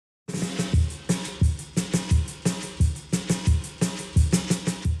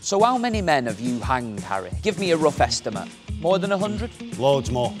So how many men have you hanged, Harry? Give me a rough estimate. More than 100? Loads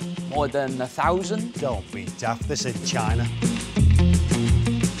more. More than 1,000? Don't be daft, this is China.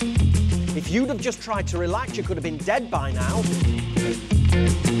 If you'd have just tried to relax, you could have been dead by now.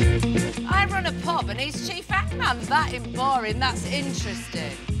 I run a pub and he's chief hangman. That ain't boring, that's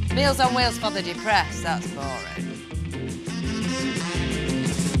interesting. Meals on Wheels for the depressed, that's boring.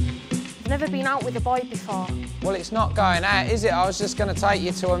 I've never been out with a boy before. Well, it's not going out, is it? I was just going to take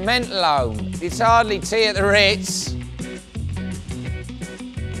you to a mental home. It's hardly tea at the Ritz.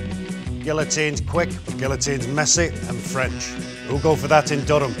 Guillotine's quick, but guillotine's messy and French. Who'll go for that in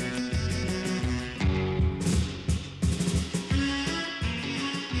Durham?